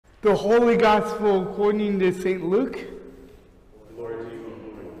The Holy Gospel according to St. Luke. Glory to you, O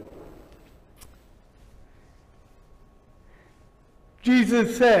Lord.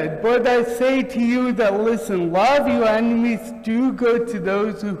 Jesus said, "But I say to you that listen, love your enemies, do good to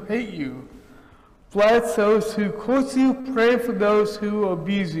those who hate you. Bless those who curse you, pray for those who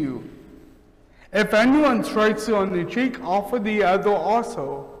abuse you. If anyone strikes you on the cheek, offer the other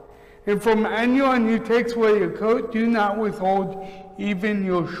also. And from anyone who takes away your coat, do not withhold even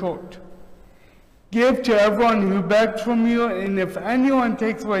your shirt. Give to everyone who begs from you, and if anyone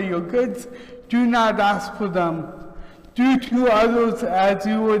takes away your goods, do not ask for them. Do to others as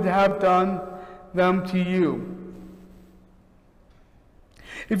you would have done them to you.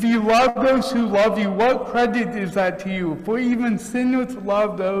 If you love those who love you, what credit is that to you? For even sinners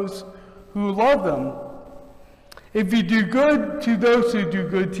love those who love them. If you do good to those who do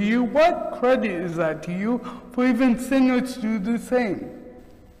good to you, what credit is that to you? For even sinners do the same.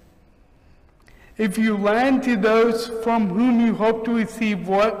 If you lend to those from whom you hope to receive,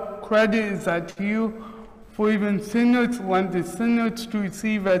 what credit is that to you? For even sinners lend to sinners to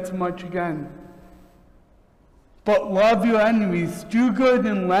receive as much again. But love your enemies, do good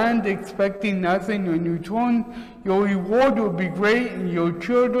and lend, expecting nothing in return. Your reward will be great, and your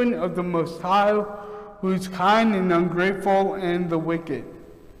children of the Most High, who is kind and ungrateful and the wicked.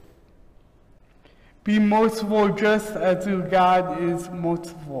 Be merciful just as your God is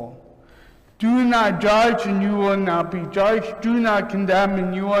merciful. Do not judge, and you will not be judged. Do not condemn,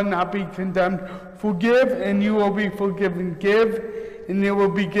 and you will not be condemned. Forgive, and you will be forgiven. Give, and it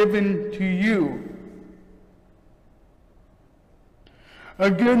will be given to you. A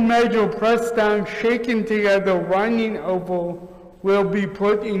good measure pressed down, shaken together, running over, will be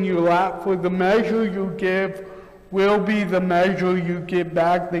put in your lap. For the measure you give will be the measure you give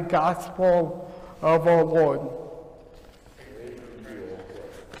back. The gospel of our Lord.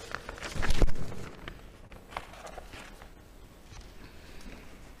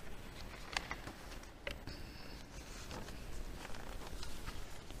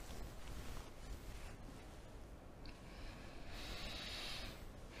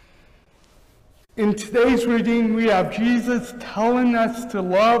 In today's reading, we have Jesus telling us to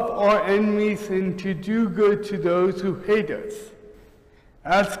love our enemies and to do good to those who hate us.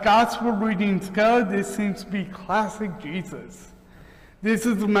 As gospel readings go, this seems to be classic Jesus. This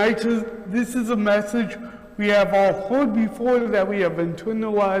is a message we have all heard before, that we have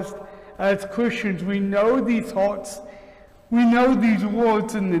internalized as Christians. We know these thoughts, we know these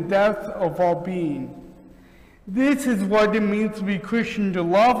words in the depth of our being. This is what it means to be Christian, to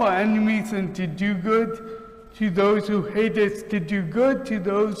love our enemies and to do good to those who hate us, to do good to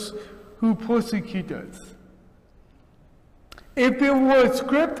those who persecute us. If there were a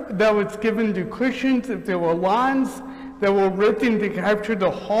script that was given to Christians, if there were lines that were written to capture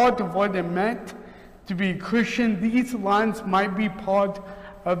the heart of what it meant to be Christian, these lines might be part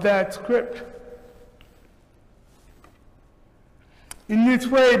of that script. In this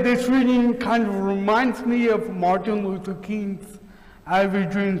way, this reading kind of reminds me of Martin Luther King's I Have a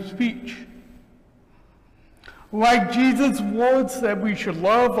Dream speech. Like Jesus' words that we should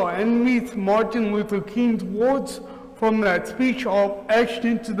love our enemies, Martin Luther King's words from that speech are etched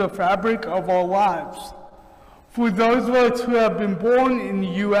into the fabric of our lives. For those of us who have been born in the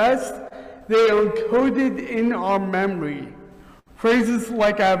U.S., they are encoded in our memory. Phrases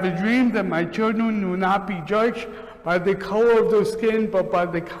like, I have a dream that my children will not be judged by the color of their skin, but by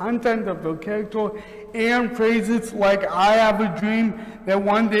the content of their character, and phrases like, I have a dream that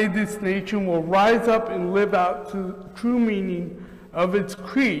one day this nation will rise up and live out the true meaning of its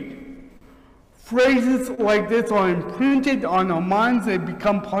creed. Phrases like this are imprinted on our minds. They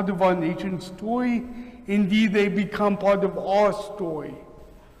become part of our nation's story. Indeed, they become part of our story.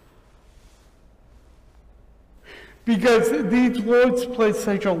 Because these words play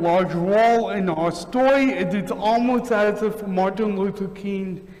such a large role in our story, it is almost as if Martin Luther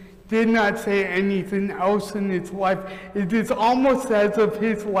King did not say anything else in his life. It is almost as if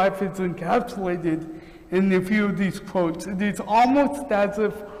his life is encapsulated in a few of these quotes. It is almost as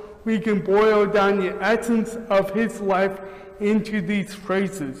if we can boil down the essence of his life into these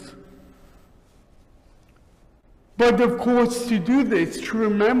phrases. But of course, to do this, to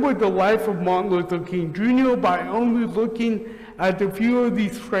remember the life of Martin Luther King Jr. by only looking at a few of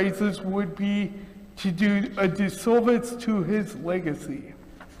these phrases would be to do a disservice to his legacy.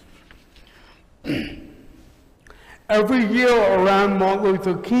 Every year around Martin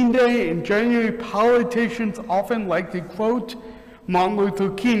Luther King Day in January, politicians often like to quote Martin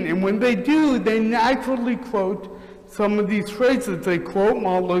Luther King, and when they do, they naturally quote some of these phrases. They quote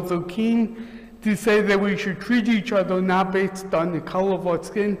Martin Luther King to say that we should treat each other not based on the color of our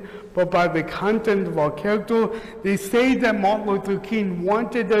skin, but by the content of our character. They say that Martin Luther King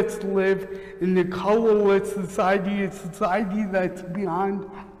wanted us to live in a colorless society, a society that's beyond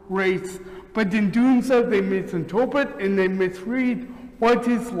race. But in doing so, they misinterpret and they misread what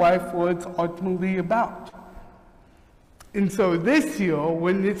his life was ultimately about. And so this year,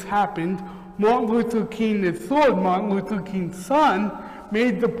 when this happened, Martin Luther King III, Martin Luther King's son,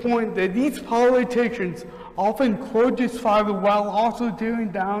 made the point that these politicians often quote his father while also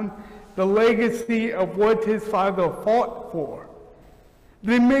tearing down the legacy of what his father fought for.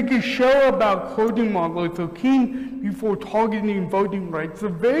 They make a show about quoting Martin Luther King before targeting voting rights, the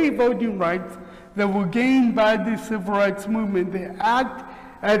very voting rights that were gained by the civil rights movement. They act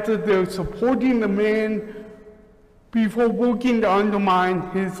as if they're supporting the man before working to undermine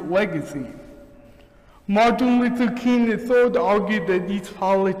his legacy. Martin Luther King III argued that these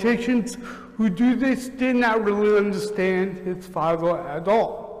politicians who do this did not really understand his father at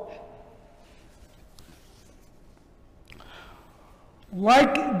all.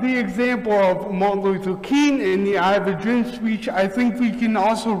 Like the example of Martin Luther King in the I Have a Dream speech, I think we can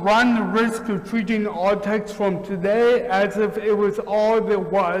also run the risk of treating our text from today as if it was all there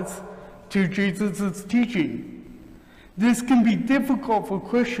was to Jesus' teaching. This can be difficult for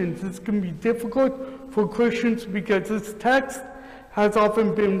Christians. This can be difficult for Christians because this text has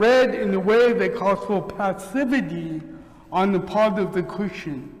often been read in a way that calls for passivity on the part of the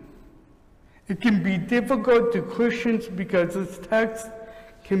Christian. It can be difficult to Christians because this text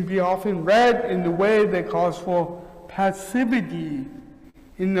can be often read in a way that calls for passivity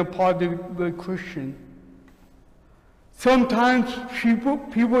in the part of the Christian. Sometimes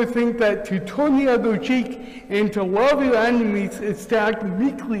people think that to turn the other cheek and to love your enemies is to act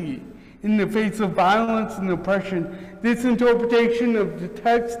meekly in the face of violence and oppression. This interpretation of the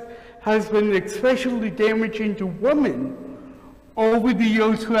text has been especially damaging to women over the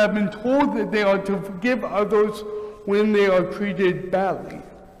years who have been told that they are to forgive others when they are treated badly.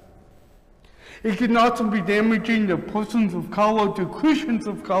 It can also be damaging to persons of color, to Christians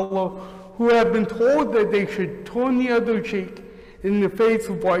of color, who have been told that they should turn the other cheek in the face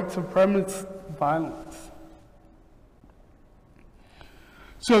of white supremacist violence.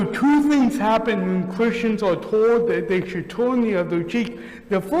 So two things happen when Christians are told that they should turn the other cheek.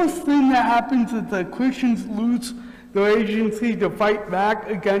 The first thing that happens is that Christians lose their agency to fight back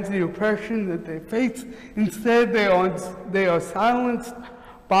against the oppression that they face. Instead, they are silenced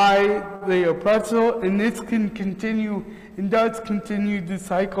by the oppressor, and this can continue and does continue the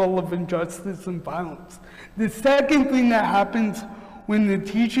cycle of injustice and violence. The second thing that happens when the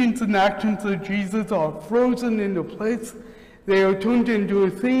teachings and actions of Jesus are frozen into place, they are turned into a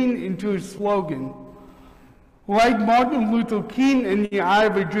theme, into a slogan. Like Martin Luther King in the I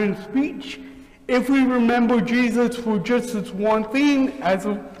Have a Dream speech, if we remember Jesus for just this one thing,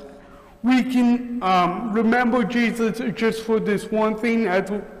 we can remember Jesus just for this one thing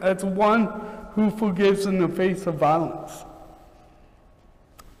as one who forgives in the face of violence.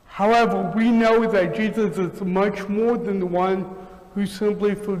 However, we know that Jesus is much more than the one who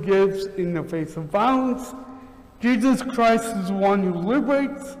simply forgives in the face of violence. Jesus Christ is the one who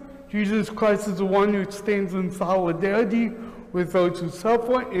liberates. Jesus Christ is the one who stands in solidarity with those who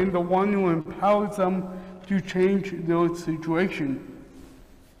suffer and the one who empowers them to change their situation.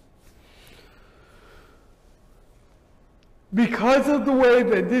 Because of the way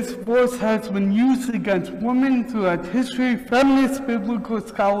that this verse has been used against women throughout history, feminist biblical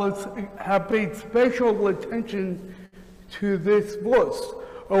scholars have paid special attention to this verse.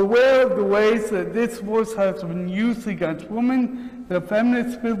 Aware of the ways that this verse has been used against women, the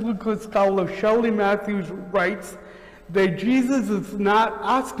feminist biblical scholar Shelley Matthews writes that Jesus is not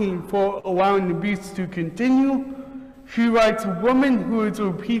asking for allowing abuse to continue. She writes, a woman who is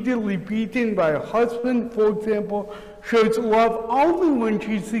repeatedly beaten by a husband, for example, shows love only when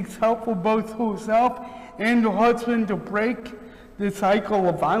she seeks help for both herself and her husband to break the cycle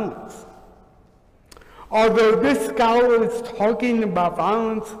of violence. Although this scholar is talking about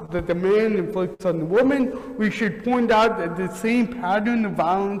violence that the man inflicts on the woman, we should point out that the same pattern of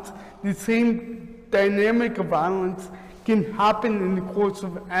violence, the same dynamic of violence can happen in the course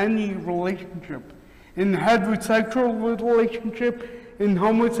of any relationship. In heterosexual relationship, in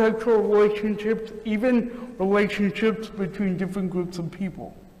homosexual relationships, even relationships between different groups of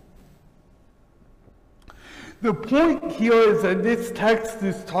people. The point here is that this text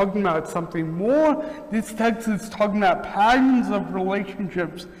is talking about something more. This text is talking about patterns of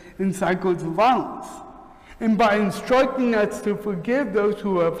relationships and cycles of violence. And by instructing us to forgive those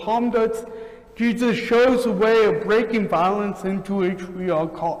who have harmed us, Jesus shows a way of breaking violence into which we are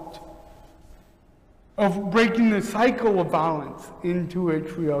caught. of breaking the cycle of violence into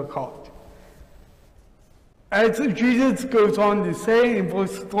which we are called. As Jesus goes on to say in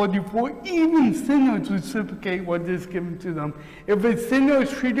verse 34, even sinners reciprocate what is given to them. If a sinner is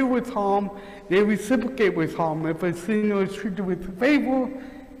treated with harm, they reciprocate with harm. If a sinner is treated with favor,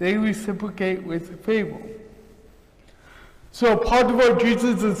 they reciprocate with favor. So part of what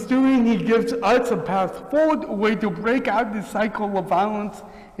Jesus is doing, he gives us a path forward, a way to break out the cycle of violence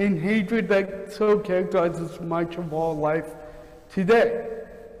and hatred that so characterizes much of our life today.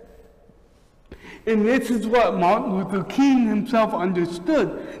 And this is what Martin Luther King himself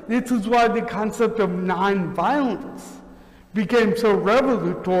understood. This is why the concept of nonviolence became so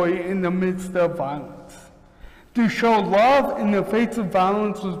revelatory in the midst of violence. To show love in the face of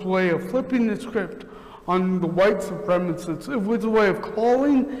violence was a way of flipping the script on the white supremacists. It was a way of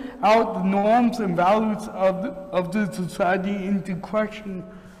calling out the norms and values of the society into question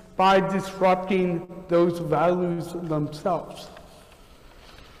by disrupting those values themselves.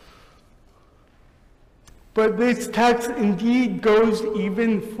 But this text indeed goes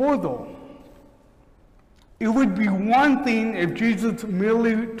even further. It would be one thing if Jesus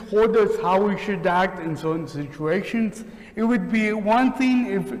merely told us how we should act in certain situations. It would be one thing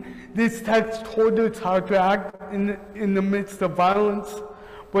if this text told us how to act in the midst of violence.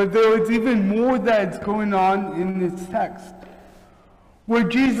 But there is even more that is going on in this text. What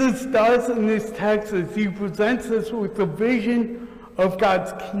Jesus does in this text is he presents us with a vision of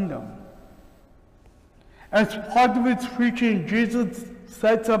God's kingdom. As part of its preaching, Jesus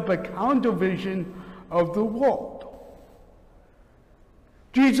sets up a counter-vision of the world.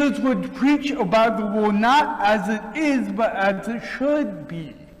 Jesus would preach about the world not as it is, but as it should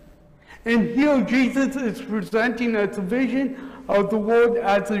be. And here Jesus is presenting us a vision of the world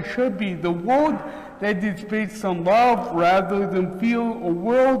as it should be. The world that is based on love rather than fear, a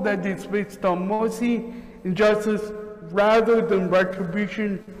world that is based on mercy and justice rather than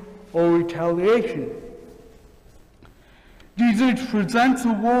retribution or retaliation. Jesus presents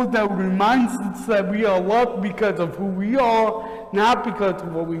a world that reminds us that we are loved because of who we are, not because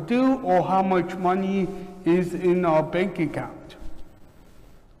of what we do or how much money is in our bank account.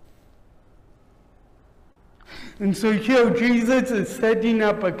 And so here Jesus is setting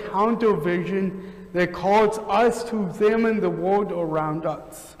up a counter vision that calls us to examine the world around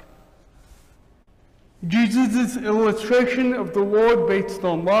us. Jesus' illustration of the world based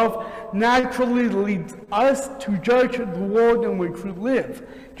on love naturally leads us to judge the world in which we live.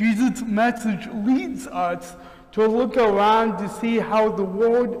 Jesus' message leads us to look around to see how the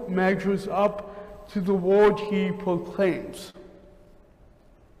world measures up to the world he proclaims.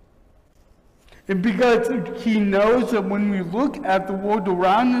 And because he knows that when we look at the world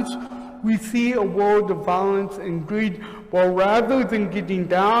around us, we see a world of violence and greed. Well, rather than getting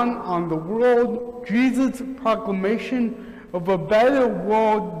down on the world, Jesus' proclamation of a better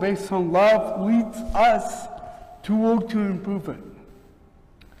world based on love leads us to work to improve it.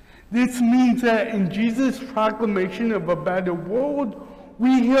 This means that in Jesus' proclamation of a better world,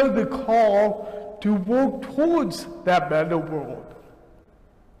 we hear the call to work towards that better world.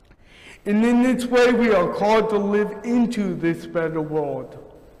 And in this way, we are called to live into this better world.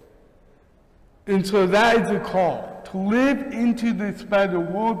 And so that is a call, to live into this better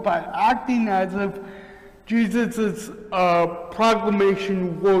world by acting as if Jesus'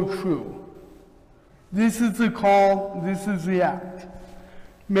 proclamation were true. This is the call, this is the act.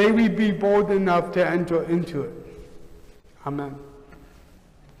 May we be bold enough to enter into it. Amen.